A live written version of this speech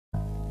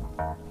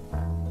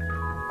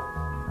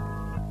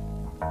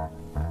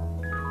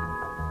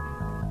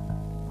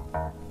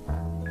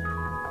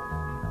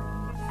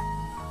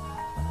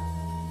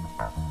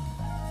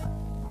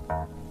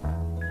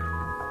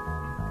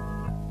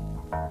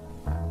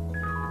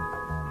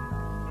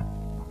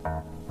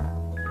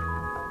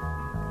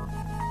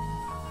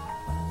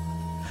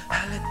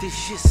this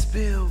shit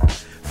spill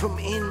from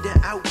in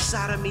to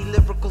outside of me,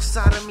 lyrical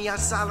side of me. I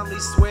solemnly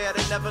swear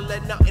to never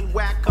let nothing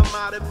whack come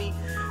out of me.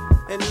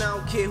 And I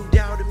don't care who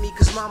doubted me,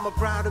 cause mama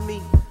proud of me.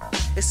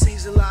 It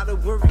saves a lot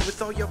of worry with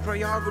all your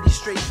priorities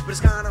straight, but it's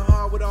kinda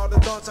hard with all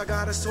the thoughts I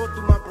gotta sort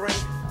through my brain.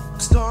 I'm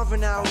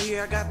starving out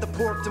here, I got the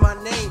pork to my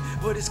name,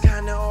 but it's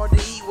kinda hard to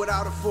eat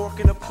without a fork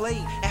and a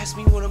plate. Ask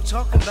me what I'm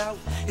talking about,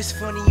 it's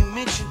funny you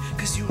mention,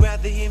 cause you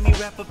rather hear me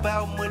rap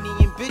about money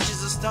and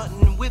bitches or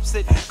stunting and whips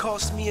that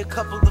cost me a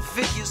couple of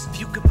figures. If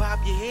you could bob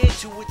your head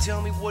to it,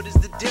 tell me what is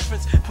the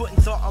difference, putting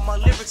thought on my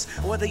lyrics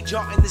or they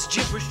jotting this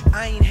gibberish.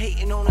 I ain't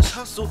hating on his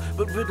hustle,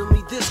 but riddle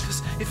me this,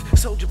 cause if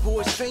Soulja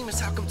Boy's famous,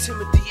 how come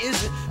Timothy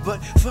isn't? But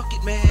fuck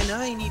it man,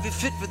 I ain't even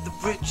fit for the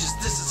bridges.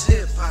 This is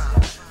hip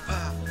hop,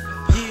 pop.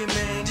 Yeah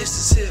man, this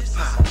is hip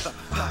hop,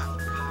 pop,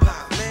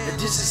 pop, man.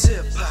 This is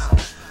hip hop,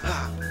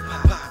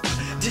 pop, pop.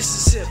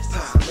 This is hip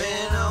hop,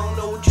 man. I don't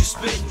know what you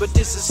spitting, but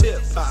this is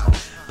hip hop,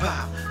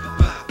 pop,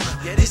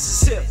 pop. Yeah, this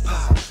is hip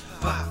hop,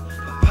 pop,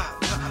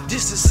 pop, pop.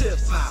 This is hip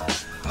hop,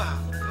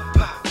 pop,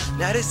 pop.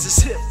 Now this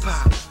is hip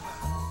hop.